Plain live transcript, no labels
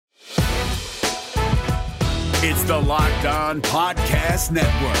It's the Locked On Podcast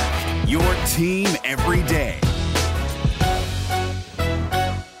Network, your team every day.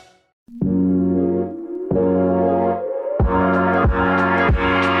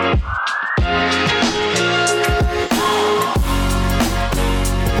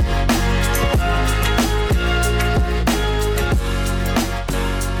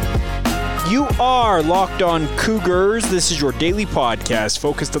 You are Locked On Cougars. This is your daily podcast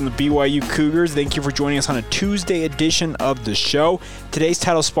focused on the BYU Cougars. Thank you for joining us on a Tuesday edition of the show. Today's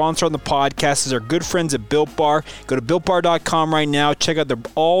title sponsor on the podcast is our good friends at Built Bar. Go to BuiltBar.com right now. Check out their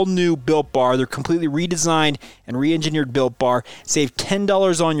all-new Built Bar. They're completely redesigned and re-engineered Built Bar. Save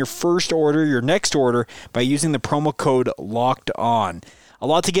 $10 on your first order, your next order, by using the promo code Locked On. A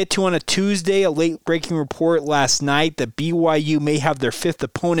lot to get to on a Tuesday, a late-breaking report last night that BYU may have their fifth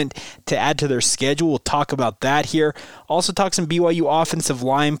opponent to add to their schedule. We'll talk about that here. Also talk some BYU offensive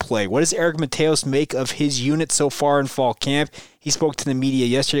line play. What does Eric Mateos make of his unit so far in fall camp? He spoke to the media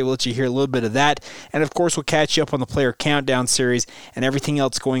yesterday. We'll let you hear a little bit of that. And, of course, we'll catch you up on the Player Countdown series and everything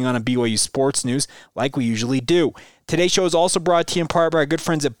else going on in BYU sports news like we usually do. Today's show is also brought to you in part by our good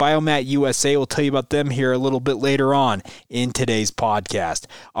friends at Biomat USA. We'll tell you about them here a little bit later on in today's podcast.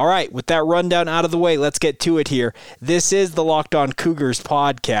 All right, with that rundown out of the way, let's get to it here. This is the Locked On Cougars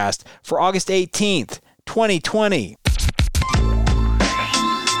podcast for August 18th, 2020.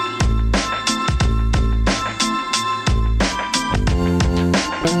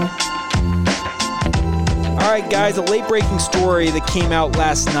 All right, guys, a late-breaking story that came out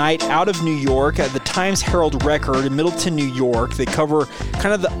last night out of New York, the Times-Herald Record in Middleton, New York. They cover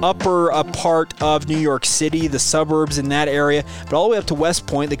kind of the upper part of New York City, the suburbs in that area, but all the way up to West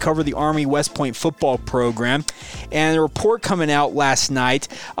Point. They cover the Army West Point football program. And a report coming out last night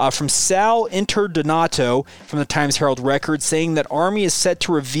from Sal Interdonato from the Times-Herald Record saying that Army is set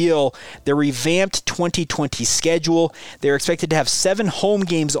to reveal their revamped 2020 schedule. They're expected to have 7 home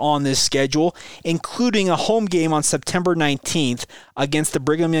games on this schedule, including a home game on September 19th against the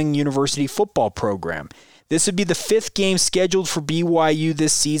Brigham Young University football program. This would be the 5th game scheduled for BYU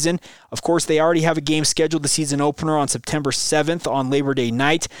this season. Of course, they already have a game scheduled, the season opener on September 7th on Labor Day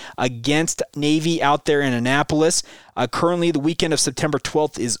night against Navy out there in Annapolis. Currently, the weekend of September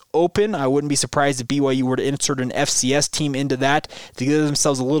 12th is open. I wouldn't be surprised if BYU were to insert an FCS team into that to give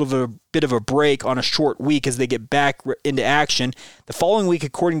themselves a little bit of a break on a short week as they get back into action. The following week,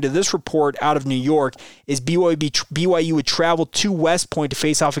 according to this report out of New York, is BYU would travel to West Point to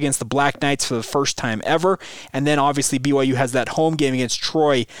face off against the Black Knights for the first time ever. And then, obviously, BYU has that home game against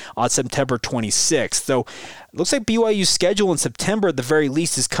Troy on September 26th. So, it looks like BYU's schedule in September, at the very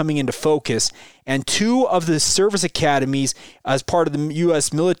least, is coming into focus. And 2 of the service academies, as part of the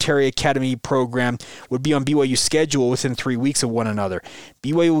U.S. Military Academy program, would be on BYU's schedule within 3 weeks of one another.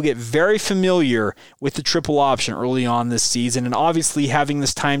 BYU will get very familiar with the triple option early on this season, and obviously having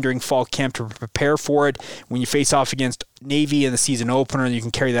this time during fall camp to prepare for it when you face off against Navy in the season opener, and you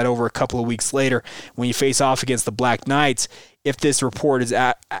can carry that over a couple of weeks later when you face off against the Black Knights. If this report is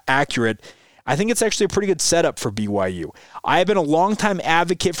accurate, I think it's actually a pretty good setup for BYU. I have been a longtime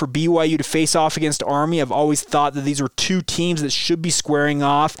advocate for BYU to face off against Army. I've always thought that these were 2 teams that should be squaring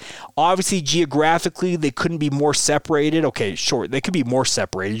off. Obviously, geographically, they couldn't be more separated. Okay, sure, they could be more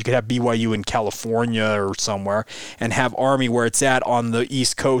separated. You could have BYU in California or somewhere and have Army where it's at on the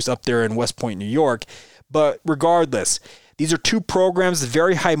East Coast up there in West Point, New York. But regardless, these are 2 programs with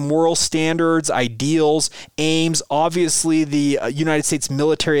very high moral standards, ideals, aims. Obviously, the United States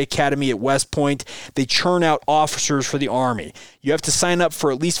Military Academy at West Point, they churn out officers for the Army. You have to sign up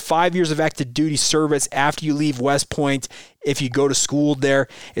for at least 5 years of active duty service after you leave West Point. If you go to school there,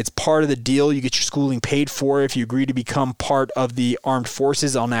 it's part of the deal. You get your schooling paid for if you agree to become part of the armed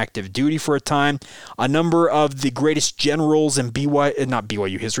forces on active duty for a time. A number of the greatest generals in the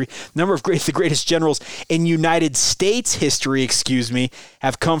greatest generals in United States history,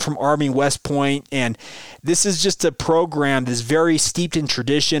 have come from Army West Point. And this is just a program that's very steeped in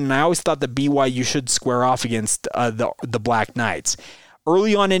tradition. And I always thought that BYU should square off against the Black Knights.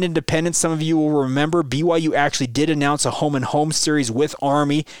 Early on in independence, some of you will remember, BYU actually did announce a home-and-home series with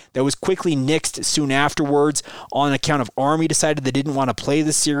Army that was quickly nixed soon afterwards on account of Army decided they didn't want to play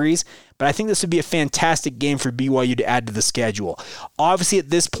the series. But I think this would be a fantastic game for BYU to add to the schedule. Obviously, at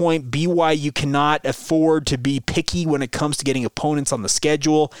this point, BYU cannot afford to be picky when it comes to getting opponents on the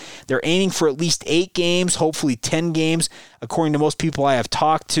schedule. They're aiming for at least 8 games, hopefully 10 games, according to most people I have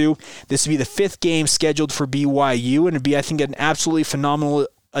talked to. This would be the 5th game scheduled for BYU, and it'd be, I think, an absolutely phenomenal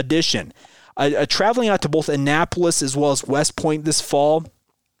addition. Traveling out to both Annapolis as well as West Point this fall,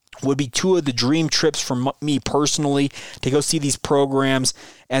 would be two of the dream trips for me personally to go see these programs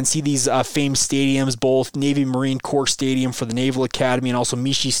and see these famed stadiums, both Navy Marine Corps Stadium for the Naval Academy and also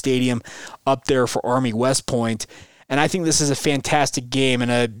Mishi Stadium up there for Army West Point. And I think this is a fantastic game and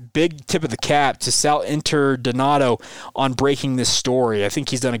a big tip of the cap to Sal Interdonato on breaking this story. I think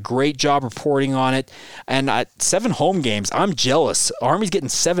he's done a great job reporting on it. And 7 home games, I'm jealous. Army's getting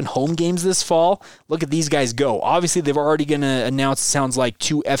 7 home games this fall. Look at these guys go. Obviously, they're already going to announce, sounds like,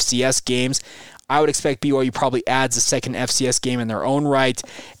 2 FCS games. I would expect BYU probably adds a second FCS game in their own right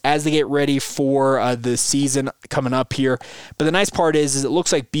as they get ready for the season coming up here. But the nice part is it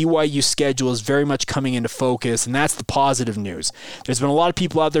looks like BYU's schedule is very much coming into focus, and that's the positive news. There's been a lot of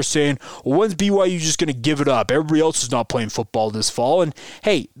people out there saying, well, when's BYU just going to give it up? Everybody else is not playing football this fall. And,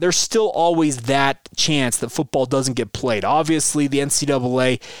 hey, there's still always that chance that football doesn't get played. Obviously, the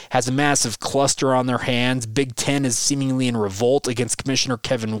NCAA has a massive cluster on their hands. Big Ten is seemingly in revolt against Commissioner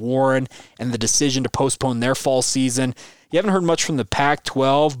Kevin Warren and the decision to postpone their fall season. You haven't heard much from the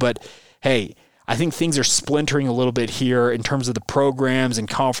Pac-12, but hey, I think things are splintering a little bit here in terms of the programs and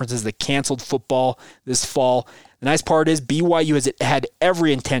conferences that canceled football this fall. The nice part is BYU has had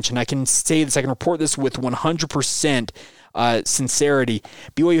every intention. I can say this, I can report this with 100% sincerity.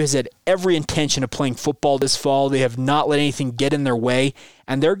 BYU has had every intention of playing football this fall. They have not let anything get in their way,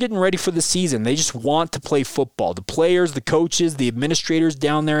 and they're getting ready for the season. They just want to play football. The players, the coaches, the administrators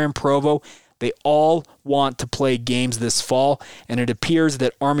down there in Provo, they all want to play games this fall, and it appears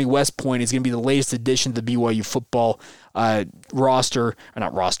that Army West Point is going to be the latest addition to the BYU football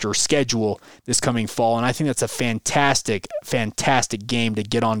schedule this coming fall, and I think that's a fantastic, fantastic game to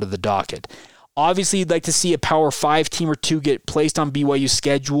get onto the docket. Obviously, you'd like to see a Power 5 team or two get placed on BYU's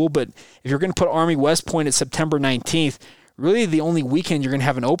schedule, but if you're going to put Army West Point at September 19th, really the only weekend you're going to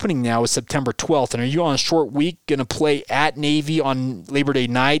have an opening now is September 12th. And are you on a short week going to play at Navy on Labor Day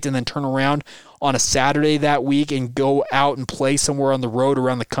night and then turn around on a Saturday that week and go out and play somewhere on the road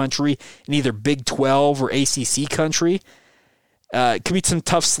around the country in either Big 12 or ACC country? It could be some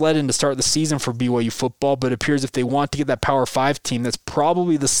tough sledding to start the season for BYU football, but it appears if they want to get that Power 5 team, that's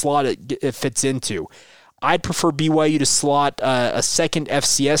probably the slot it fits into. I'd prefer BYU to slot a second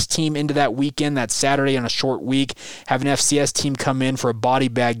FCS team into that weekend, that Saturday on a short week, have an FCS team come in for a body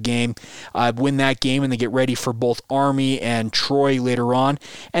bag game, win that game, and then get ready for both Army and Troy later on,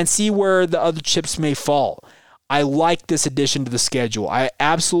 and see where the other chips may fall. I like this addition to the schedule. I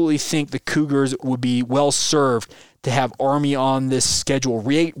absolutely think the Cougars would be well served to have Army on this schedule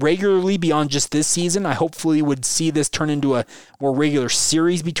regularly beyond just this season. I hopefully would see this turn into a more regular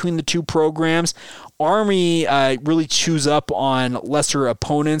series between the two programs. Army really chews up on lesser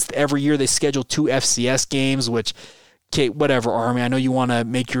opponents. Every year they schedule 2 FCS games, which, okay, whatever, Army. I know you want to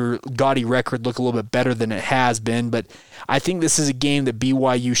make your gaudy record look a little bit better than it has been, but I think this is a game that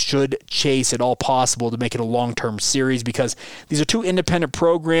BYU should chase at all possible to make it a long-term series because these are 2 independent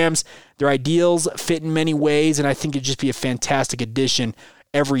programs. Their ideals fit in many ways, and I think it'd just be a fantastic addition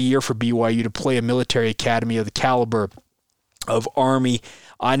every year for BYU to play a military academy of the caliber of Army.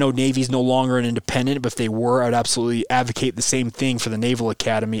 I know Navy's no longer an independent, but if they were, I'd absolutely advocate the same thing for the Naval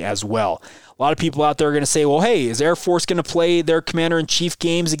Academy as well. A lot of people out there are going to say, well, hey, is Air Force going to play their Commander-in-Chief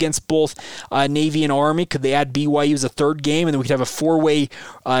games against both Navy and Army? Could they add BYU as a third game, and then we could have a 4-way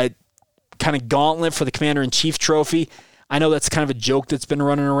kind of gauntlet for the Commander-in-Chief trophy? I know that's kind of a joke that's been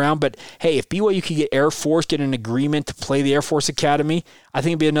running around, but hey, if BYU could get Air Force, get an agreement to play the Air Force Academy, I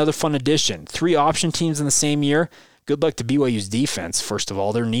think it'd be another fun addition. 3 option teams in the same year. Good luck to BYU's defense, first of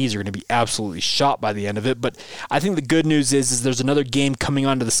all. Their knees are going to be absolutely shot by the end of it. But I think the good news is there's another game coming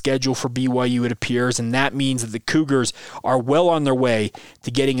onto the schedule for BYU, it appears, and that means that the Cougars are well on their way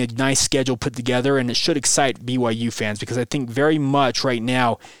to getting a nice schedule put together, and it should excite BYU fans because I think very much right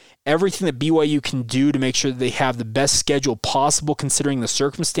now everything that BYU can do to make sure that they have the best schedule possible considering the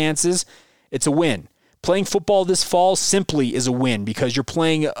circumstances, it's a win. Playing football this fall simply is a win because you're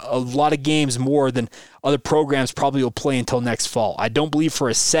playing a lot of games more than other programs probably will play until next fall. I don't believe for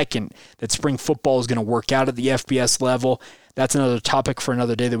a second that spring football is going to work out at the FBS level. That's another topic for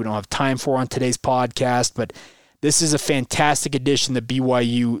another day that we don't have time for on today's podcast, but this is a fantastic addition that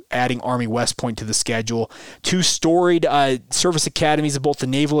BYU adding Army West Point to the schedule. 2 storied service academies of both the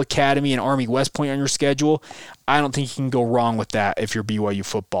Naval Academy and Army West Point on your schedule. I don't think you can go wrong with that if you're BYU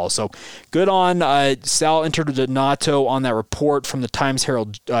football. So good on Sal Interdonato on that report from the Times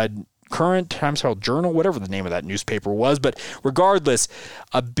Herald Times Herald Journal, whatever the name of that newspaper was. But regardless,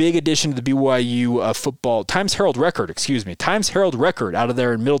 a big addition to the BYU football Times Herald Record out of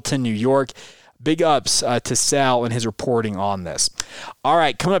there in Middleton, New York. big ups to Sal and his reporting on this. All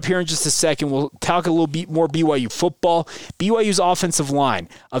right, coming up here in just a second, we'll talk a little bit more BYU football. BYU's offensive line,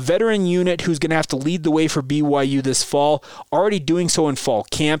 a veteran unit who's going to have to lead the way for BYU this fall, already doing so in fall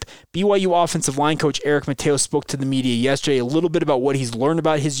camp. BYU offensive line coach Eric Mateos spoke to the media yesterday a little bit about what he's learned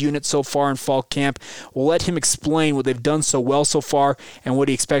about his unit so far in fall camp. We'll let him explain what they've done so well so far and what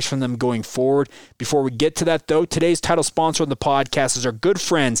he expects from them going forward. Before we get to that, though, today's title sponsor of the podcast is our good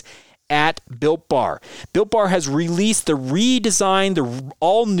friends at Built Bar. Built Bar has released the redesigned, the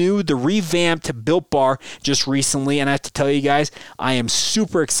all-new, the revamped Built Bar just recently, and I have to tell you guys, I am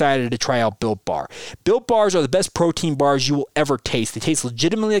super excited to try out Built Bar. Built Bars are the best protein bars you will ever taste. They taste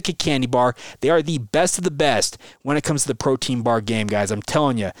legitimately like a candy bar. They are the best of the best when it comes to the protein bar game, guys. I'm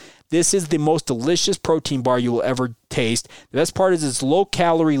telling you, this is the most delicious protein bar you will ever taste. The best part is it's low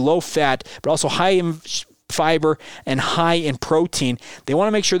calorie, low fat, but also high in fiber and high in protein. They want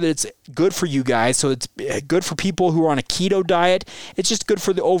to make sure that it's good for you guys, so it's good for people who are on a keto diet. It's just good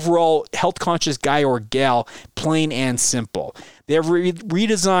for the overall health-conscious guy or gal, plain and simple. They have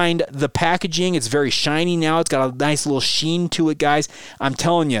redesigned the packaging. It's very shiny now. It's got a nice little sheen to it, guys. I'm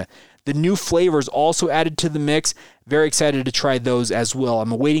telling you, the new flavors also added to the mix. Very excited to try those as well.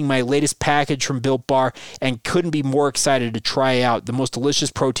 I'm awaiting my latest package from Built Bar and couldn't be more excited to try out the most delicious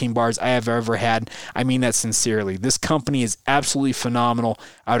protein bars I have ever had. I mean that sincerely. This company is absolutely phenomenal.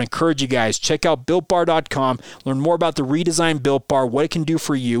 I would encourage you guys, check out BuiltBar.com, learn more about the redesigned Built Bar, what it can do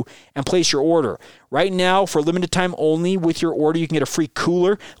for you, and place your order. Right now, for a limited time only, with your order, you can get a free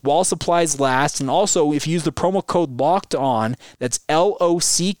cooler while supplies last. And also, if you use the promo code LOCKEDON, that's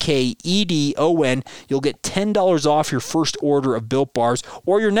LOCKEDON, you'll get $10 off your first order of Built Bars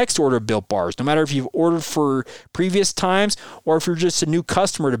or your next order of Built Bars. No matter if you've ordered for previous times or if you're just a new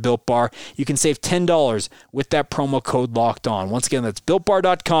customer to Built Bar, you can save $10 with that promo code LOCKEDON. Once again, that's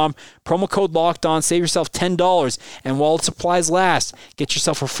BuiltBar.com, promo code LOCKEDON. Save yourself $10, and while supplies last, get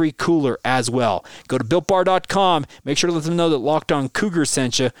yourself a free cooler as well. Go to BuiltBar.com. Make sure to let them know that Locked On Cougar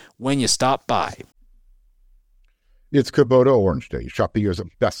sent you when you stop by. It's Kubota Orange Day. Shop the year's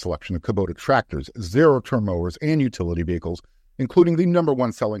best selection of Kubota tractors, zero-turn mowers, and utility vehicles, including the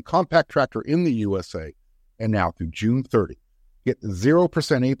 #1 selling compact tractor in the USA. And now through June 30, get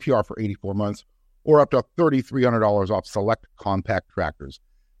 0% APR for 84 months or up to $3,300 off select compact tractors.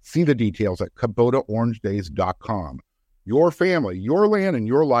 See the details at KubotaOrangeDays.com. Your family, your land, and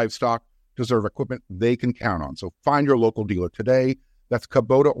your livestock deserve equipment they can count on. So find your local dealer today. That's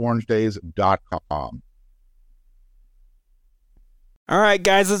KubotaOrangeDays.com. All right,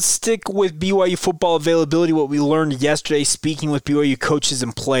 guys, let's stick with BYU football availability, what we learned yesterday speaking with BYU coaches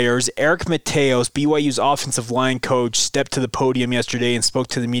and players. Eric Mateos, BYU's offensive line coach, stepped to the podium yesterday and spoke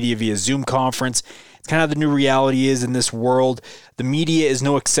to the media via Zoom conference. It's kind of the new reality is in this world. The media is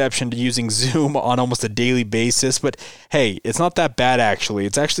no exception to using Zoom on almost a daily basis. But, hey, it's not that bad, actually.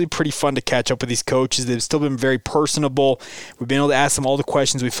 It's actually pretty fun to catch up with these coaches. They've still been very personable. We've been able to ask them all the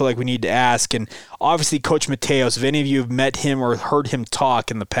questions we feel like we need to ask. And obviously, Coach Mateos, if any of you have met him or heard him talk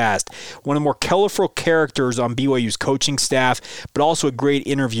in the past, one of the more colorful characters on BYU's coaching staff, but also a great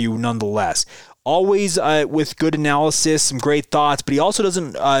interview nonetheless. Always with good analysis, some great thoughts, but he also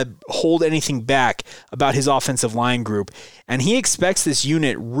doesn't hold anything back about his offensive line group. And he expects this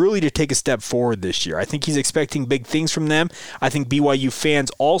unit really to take a step forward this year. I think he's expecting big things from them. I think BYU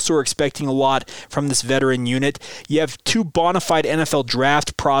fans also are expecting a lot from this veteran unit. You have two bona fide NFL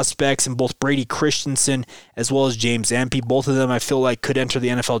draft prospects in both Brady Christensen as well as James Empey. Both of them I feel like could enter the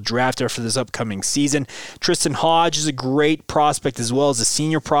NFL draft after this upcoming season. Tristan Hodge is a great prospect as well as a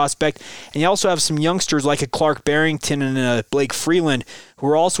senior prospect. And you also have some youngsters like a Clark Barrington and a Blake Freeland who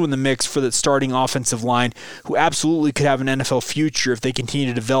are also in the mix for the starting offensive line, who absolutely could have an NFL future if they continue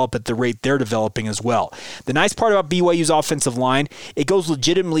to develop at the rate they're developing as well. The nice part about BYU's offensive line, it goes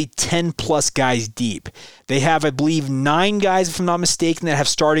legitimately 10-plus guys deep. They have, I believe, 9 guys, if I'm not mistaken, that have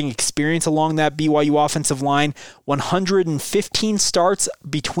starting experience along that BYU offensive line. 115 starts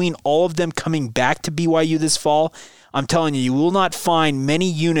between all of them coming back to BYU this fall. I'm telling you, you will not find many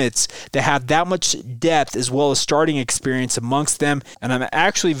units that have that much depth as well as starting experience amongst them, and I'm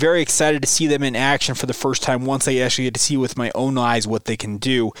actually very excited to see them in action for the first time once I actually get to see with my own eyes what they can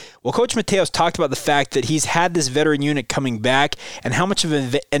do. Well, Coach Mateos talked about the fact that he's had this veteran unit coming back and how much of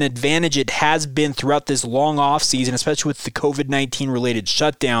an advantage it has been throughout this long offseason, especially with the COVID-19 related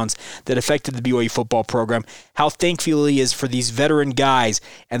shutdowns that affected the BYU football program, how thankful he is for these veteran guys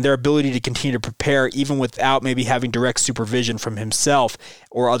and their ability to continue to prepare even without maybe having direct supervision from himself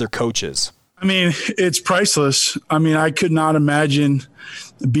or other coaches. I mean, it's priceless. I mean, I could not imagine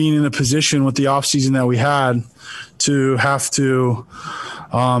being in a position with the offseason that we had to have to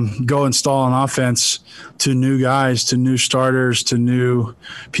go install an offense to new guys, to new starters, to new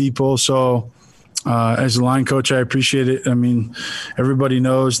people. So as a line coach, I appreciate it. I mean, everybody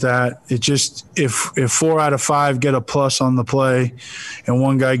knows that it just if 4 out of 5 get a plus on the play and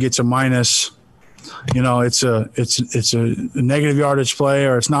one guy gets a minus, it's a negative yardage play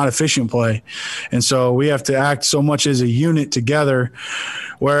or it's not efficient play. And so we have to act so much as a unit together.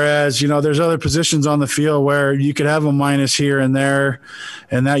 Whereas, there's other positions on the field where you could have a minus here and there,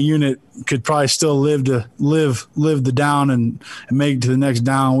 and that unit could probably still live the down and make it to the next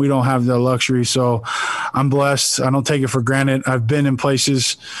down. We don't have that luxury. So I'm blessed. I don't take it for granted. I've been in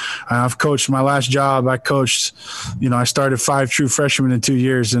places. I've coached my last job. I coached, I started 5 true freshmen in 2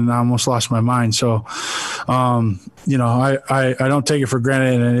 years and I almost lost my mind. So, I don't take it for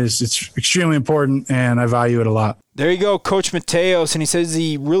granted, and it's extremely important, and I value it a lot. There you go, Coach Mateos, and he says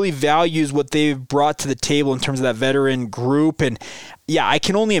he really values what they've brought to the table in terms of that veteran group. And yeah, I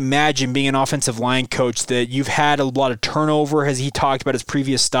can only imagine being an offensive line coach that you've had a lot of turnover. As he talked about his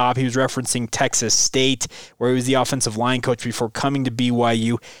previous stop, he was referencing Texas State, where he was the offensive line coach before coming to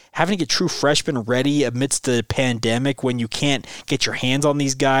BYU. Having to get true freshmen ready amidst the pandemic when you can't get your hands on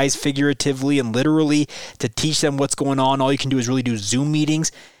these guys figuratively and literally to teach them what's going on. All you can do is really do Zoom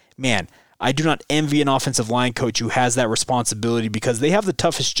meetings. Man, I do not envy an offensive line coach who has that responsibility, because they have the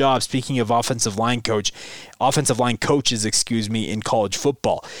toughest job, speaking of offensive line coaches, in college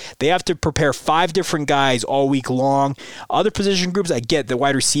football. They have to prepare 5 different guys all week long. Other position groups, I get the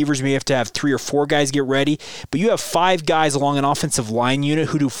wide receivers may have to have 3 or 4 guys get ready, but you have 5 guys along an offensive line unit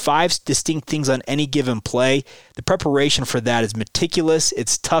who do 5 distinct things on any given play. The preparation for that is meticulous.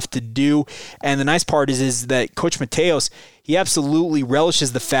 It's tough to do. And the nice part is that Coach Mateos, he absolutely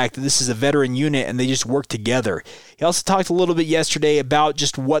relishes the fact that this is a veteran unit and they just work together. He also talked a little bit yesterday about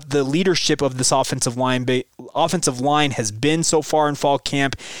just what the leadership of this offensive line has been so far in fall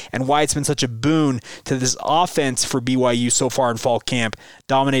camp and why it's been such a boon to this offense for BYU so far in fall camp,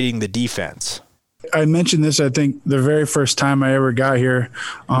 dominating the defense. I mentioned this, I think, the very first time I ever got here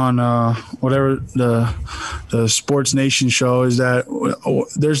on whatever the Sports Nation show, is that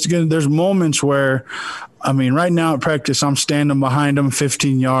there's moments where, I mean, right now at practice, I'm standing behind them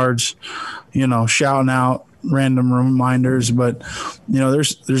 15 yards, shouting out random reminders. But,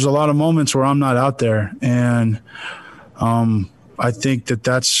 there's a lot of moments where I'm not out there. And I think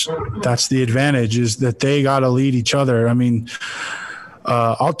that's the advantage, is that they got to lead each other. I mean,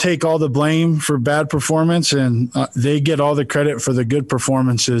 I'll take all the blame for bad performance, and they get all the credit for the good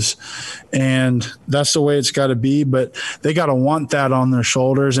performances. And that's the way it's got to be, but they got to want that on their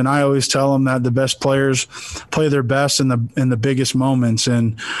shoulders. And I always tell them that the best players play their best in the biggest moments.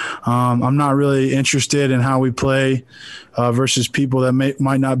 And I'm not really interested in how we play versus people that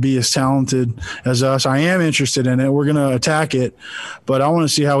might not be as talented as us. I am interested in it. We're going to attack it, but I want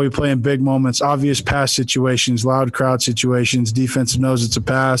to see how we play in big moments, obvious pass situations, loud crowd situations, defensive knows it's a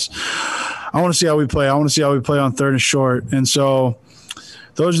pass. I want to see how we play. I want to see how we play on 3rd and short. And so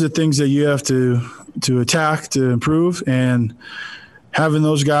those are the things that you have to attack, to improve. And having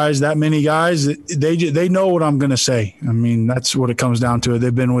those guys, that many guys, they know what I'm going to say. I mean, that's what it comes down to.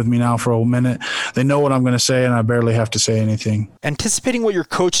 They've been with me now for a minute. They know what I'm going to say, and I barely have to say anything. Anticipating what your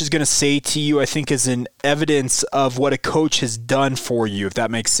coach is going to say to you, I think, is an evidence of what a coach has done for you, if that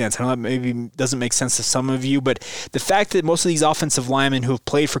makes sense. I know that maybe doesn't make sense to some of you, but the fact that most of these offensive linemen who have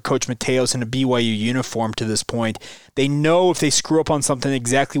played for Coach Mateos in a BYU uniform to this point, they know if they screw up on something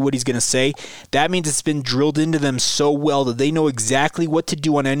exactly what he's going to say. That means it's been drilled into them so well that they know exactly what to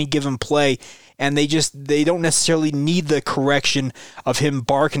do on any given play, and they don't necessarily need the correction of him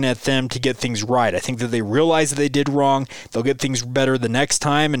barking at them to get things right. I think that they realize that they did wrong. They'll get things better the next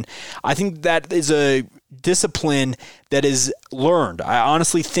time, and I think that is a discipline that is learned. I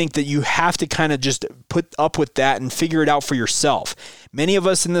honestly think that you have to kind of just put up with that and figure it out for yourself. Many of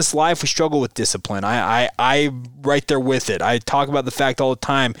us in this life, we struggle with discipline. I right there with it. I talk about the fact all the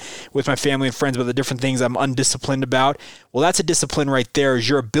time with my family and friends about the different things I'm undisciplined about. Well, that's a discipline right there, is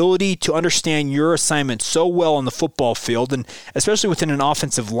your ability to understand your assignment so well on the football field, and especially within an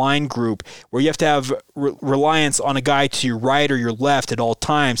offensive line group where you have to have reliance on a guy to your right or your left at all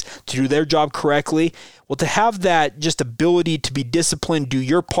times to do their job correctly. Well, to have that just ability to be disciplined, do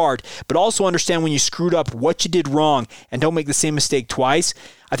your part, but also understand when you screwed up what you did wrong and don't make the same mistake twice,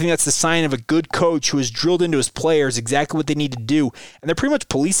 I think that's the sign of a good coach who has drilled into his players exactly what they need to do, and they're pretty much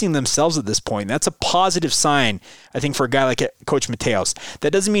policing themselves at this point. That's a positive sign, I think, for a guy like Coach Mateos.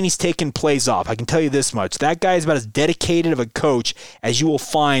 That doesn't mean he's taking plays off. I can tell you this much. That guy is about as dedicated of a coach as you will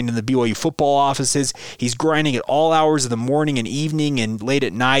find in the BYU football offices. He's grinding at all hours of the morning and evening and late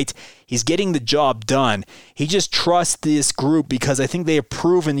at night. He's getting the job done. He just trusts this group because I think they have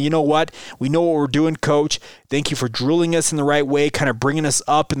proven, you know what? We know what we're doing, Coach. Thank you for drilling us in the right way, kind of bringing us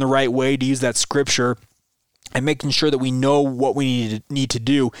up in the right way, to use that scripture, and making sure that we know what we need to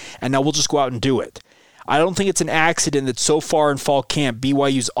do, and now we'll just go out and do it. I don't think it's an accident that so far in fall camp,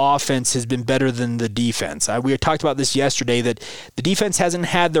 BYU's offense has been better than the defense. We had talked about this yesterday, that the defense hasn't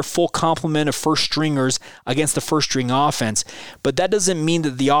had their full complement of first stringers against the first string offense, but that doesn't mean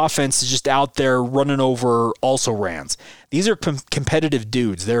that the offense is just out there running over also-rans. These are competitive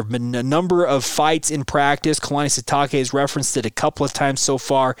dudes. There have been a number of fights in practice. Kalani Sitake has referenced it a couple of times so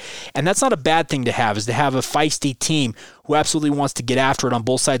far, and that's not a bad thing to have, is to have a feisty team who absolutely wants to get after it on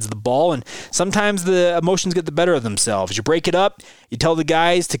both sides of the ball, and sometimes the emotions get the better of themselves. You break it up, you tell the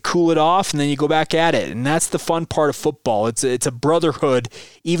guys to cool it off, and then you go back at it, and that's the fun part of football. It's a brotherhood,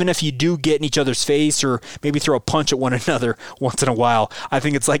 even if you do get in each other's face or maybe throw a punch at one another once in a while. I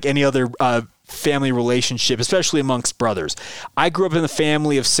think it's like any other family relationship, especially amongst brothers. I grew up in a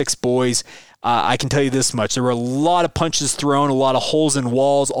family of 6 boys. I can tell you this much. There were a lot of punches thrown, a lot of holes in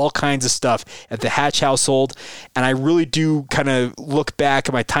walls, all kinds of stuff at the Hatch household. And I really do kind of look back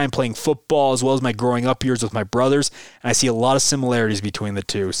at my time playing football as well as my growing up years with my brothers, and I see a lot of similarities between the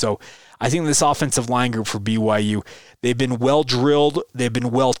two. So I think this offensive line group for BYU, they've been well drilled, they've been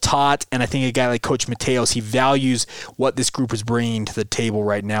well taught, and I think a guy like Coach Mateos, he values what this group is bringing to the table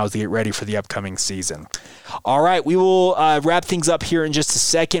right now as they get ready for the upcoming season. All right, we will wrap things up here in just a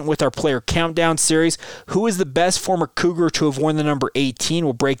second with our player countdown series. Who is the best former Cougar to have worn the number 18?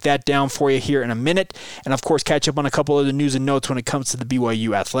 We'll break that down for you here in a minute, and of course catch up on a couple of the news and notes when it comes to the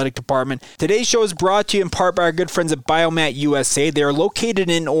BYU athletic department. Today's show is brought to you in part by our good friends at Biomat USA. They are located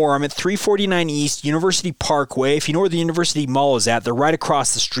in Orem at 349 East University Parkway. If you know where the University Mall is at, they're right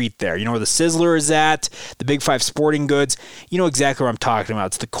across the street there. You know where the Sizzler is at, the Big 5 Sporting Goods. You know exactly what I'm talking about.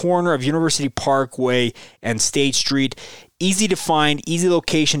 It's the corner of University Parkway and State Street. Easy to find, easy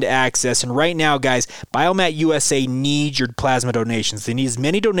location to access. And right now, guys, Biomat USA needs your plasma donations. They need as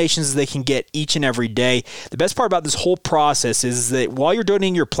many donations as they can get each and every day. The best part about this whole process is that while you're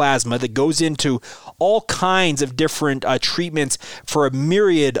donating your plasma that goes into all kinds of different treatments for a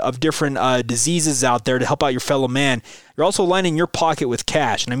myriad of different diseases out there to help out your fellow man, you're also lining your pocket with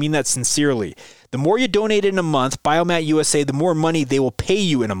cash, and I mean that sincerely. The more you donate in a month, Biomat USA, the more money they will pay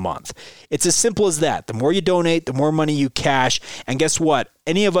you in a month. It's as simple as that. The more you donate, the more money you cash. And guess what?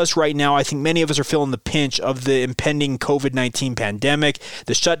 Any of us right now, I think many of us are feeling the pinch of the impending COVID-19 pandemic,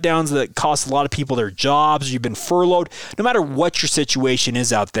 the shutdowns that cost a lot of people their jobs, you've been furloughed. No matter what your situation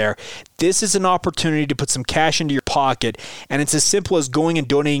is out there, this is an opportunity to put some cash into your pocket, and it's as simple as going and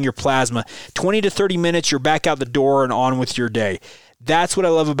donating your plasma. 20 to 30 minutes, you're back out the door and on with your day. That's what I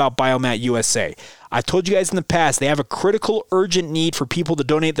love about Biomat USA. I've told you guys in the past, they have a critical, urgent need for people to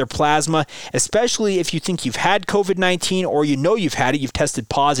donate their plasma, especially if you think you've had COVID-19 or you know you've had it, you've tested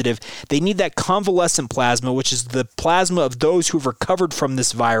positive. They need that convalescent plasma, which is the plasma of those who've recovered from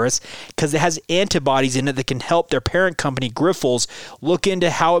this virus, because it has antibodies in it that can help their parent company, Grifols, look into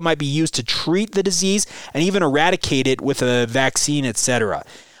how it might be used to treat the disease and even eradicate it with a vaccine, etc.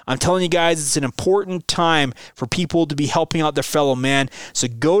 I'm telling you guys, it's an important time for people to be helping out their fellow man. So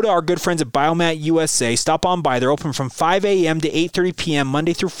go to our good friends at Biomat USA. Stop on by. They're open from 5 a.m. to 8:30 p.m.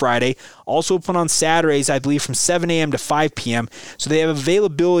 Monday through Friday. Also open on Saturdays, I believe, from 7 a.m. to 5 p.m. So they have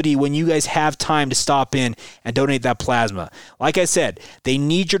availability when you guys have time to stop in and donate that plasma. Like I said, they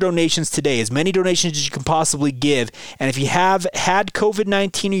need your donations today, as many donations as you can possibly give. And if you have had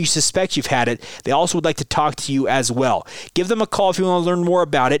COVID-19 or you suspect you've had it, they also would like to talk to you as well. Give them a call if you want to learn more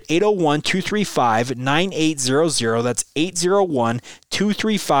about it. 801-235-9800. That's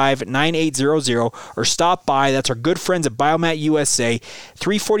 801-235-9800. Or stop by. That's our good friends at Biomat USA,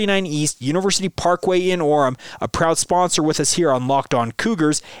 349 East University Parkway in Orem, a proud sponsor with us here on Locked On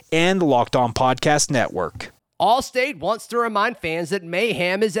Cougars and the Locked On Podcast Network. Allstate wants to remind fans that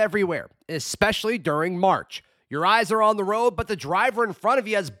mayhem is everywhere, especially during March. Your eyes are on the road, but the driver in front of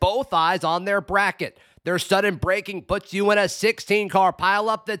you has both eyes on their bracket. Their sudden braking puts you in a 16-car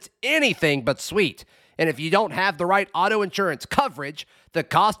pileup that's anything but sweet. And if you don't have the right auto insurance coverage, the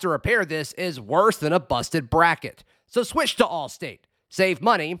cost to repair this is worse than a busted bracket. So switch to Allstate. Save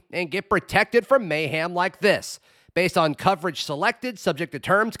money and get protected from mayhem like this. Based on coverage selected, subject to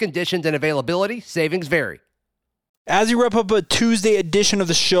terms, conditions, and availability, savings vary. As we wrap up a Tuesday edition of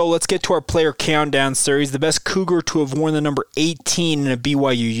the show, let's get to our player countdown series. The best Cougar to have worn the number 18 in a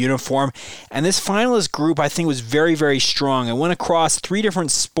BYU uniform. And this finalist group, I think, was very, very strong. It went across 3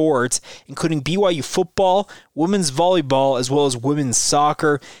 different sports, including BYU football, women's volleyball, as well as women's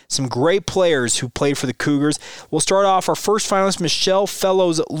soccer. Some great players who played for the Cougars. We'll start off our first finalist, Michelle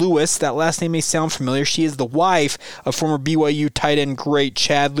Fellows-Lewis. That last name may sound familiar. She is the wife of former BYU tight end great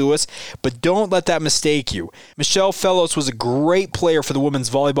Chad Lewis. But don't let that mistake you. Michelle Fellows was a great player for the women's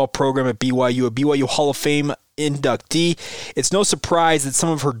volleyball program at BYU, a BYU Hall of Fame inductee. It's no surprise that some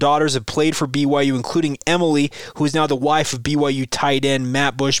of her daughters have played for BYU, including Emily, who is now the wife of BYU tight end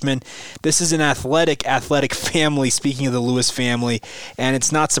Matt Bushman. This is an athletic family, speaking of the Lewis family, and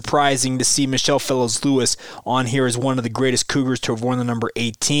it's not surprising to see Michelle Fellows-Lewis on here as one of the greatest Cougars to have worn the number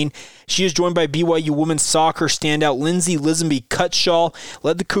 18. She is joined by BYU women's soccer standout Lindsay Lisenby Cutshaw,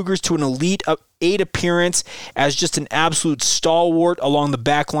 led the Cougars to an Elite 8 appearance as just an absolute stalwart along the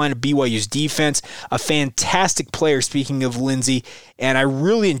back line of BYU's defense. A fantastic player, speaking of Lindsay, and I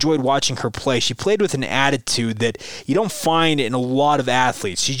really enjoyed watching her play. She played with an attitude that you don't find in a lot of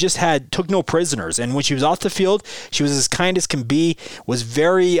athletes. She just took no prisoners, and when she was off the field, she was as kind as can be, was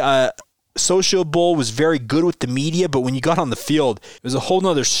very sociable, was very good with the media, but when you got on the field, it was a whole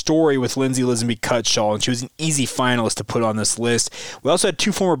nother story with Lindsay Lisenby Cutshaw, and she was an easy finalist to put on this list. We also had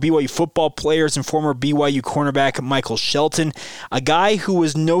 2 former BYU football players and former BYU cornerback Michael Shelton, a guy who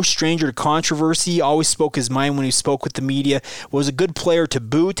was no stranger to controversy, always spoke his mind when he spoke with the media, was a good player to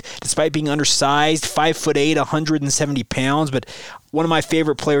boot, despite being undersized, 5'8", 170 pounds, but one of my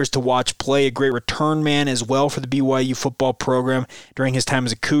favorite players to watch play, a great return man as well for the BYU football program during his time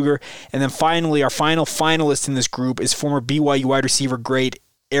as a Cougar. And then finally, our final finalist in this group is former BYU wide receiver great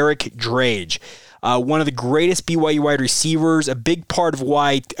Eric Drage. One of the greatest BYU wide receivers, a big part of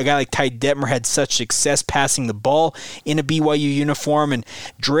why a guy like Ty Detmer had such success passing the ball in a BYU uniform, and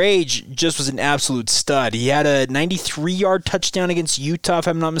Drage just was an absolute stud. He had a 93-yard touchdown against Utah, if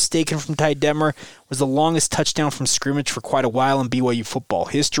I'm not mistaken, from Ty Detmer. Was the longest touchdown from scrimmage for quite a while in BYU football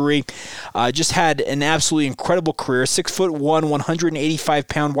history. Just had an absolutely incredible career. 6'1",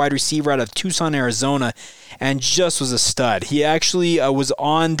 185-pound wide receiver out of Tucson, Arizona, and just was a stud. He actually was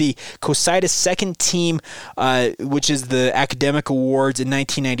on the Cositas second team, which is the academic awards in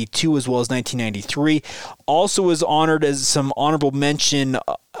 1992 as well as 1993. Also was honored as some honorable mention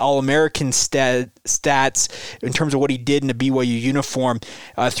All-American stats in terms of what he did in a BYU uniform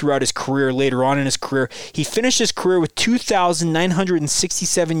throughout his career, later on in his career. He finished his career with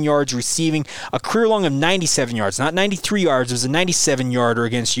 2,967 yards receiving, a career long of 97 yards, not 93 yards. It was a 97-yarder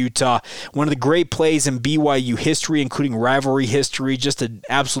against Utah. One of the great plays in BYU history, including rivalry history, just an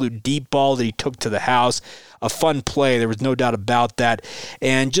absolute deep ball that he took to the house. A fun play, there was no doubt about that,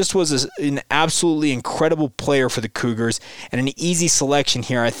 and just was an absolutely incredible player for the Cougars, and an easy selection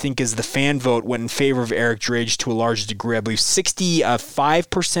here, I think, as the fan vote went in favor of Eric Drage to a large degree. I believe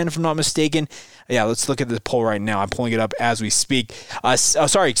 65%, if I'm not mistaken. Yeah, let's look at the poll right now. I'm pulling it up as we speak.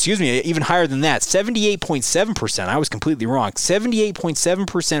 Even higher than that. 78.7%. I was completely wrong.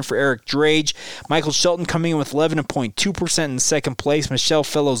 78.7% for Eric Drage. Michael Shelton coming in with 11.2% in second place. Michelle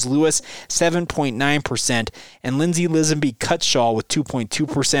Fellows-Lewis, 7.9%. And Lindsay Lisenby Cutshaw with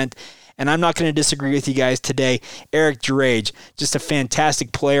 2.2%. And I'm not going to disagree with you guys today. Eric Drage, just a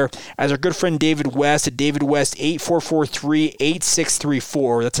fantastic player. As our good friend David West at David West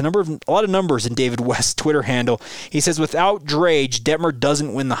 8443-8634. That's a lot of numbers in David West's Twitter handle. He says, without Drage, Detmer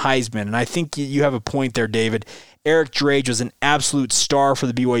doesn't win the Heisman. And I think you have a point there, David. Eric Drage was an absolute star for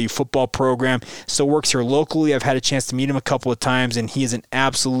the BYU football program. Still works here locally. I've had a chance to meet him a couple of times, and he is an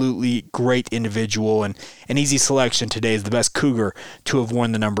absolutely great individual, and an easy selection today is the best Cougar to have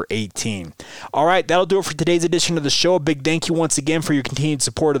worn the number 18. All right, that'll do it for today's edition of the show. A big thank you once again for your continued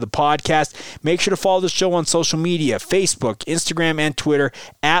support of the podcast. Make sure to follow the show on social media, Facebook, Instagram, and Twitter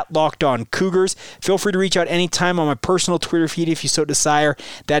at Locked On Cougars. Feel free to reach out anytime on my personal Twitter feed if you so desire.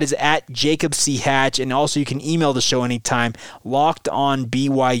 That is at Jacob C. Hatch, and also you can email the show anytime,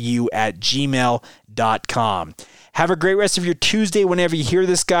 lockedonbyu@gmail.com. Have a great rest of your Tuesday whenever you hear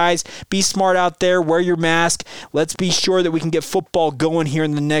this, guys. Be smart out there. Wear your mask. Let's be sure that we can get football going here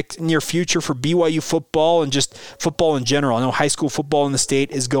in the near future for BYU football and just football in general. I know high school football in the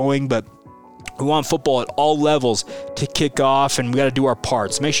state is going, but we want football at all levels to kick off, and we got to do our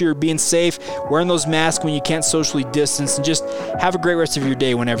part. So make sure you're being safe, wearing those masks when you can't socially distance, and just have a great rest of your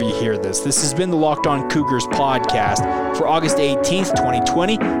day whenever you hear this. This has been the Locked On Cougars podcast for August 18th,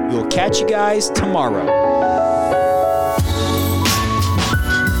 2020. We will catch you guys tomorrow.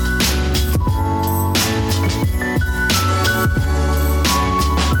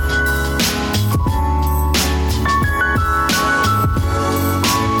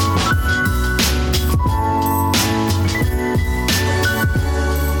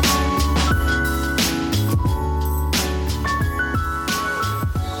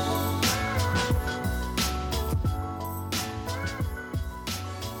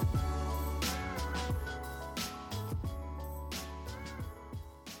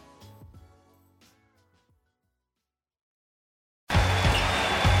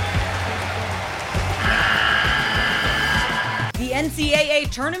 NCAA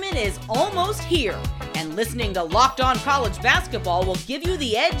tournament is almost here, and listening to Locked On College Basketball will give you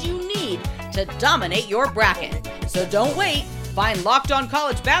the edge you need to dominate your bracket. So don't wait. Find Locked On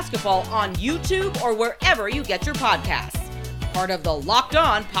College Basketball on YouTube or wherever you get your podcasts. Part of the Locked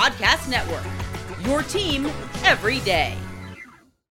On Podcast Network. Your team every day.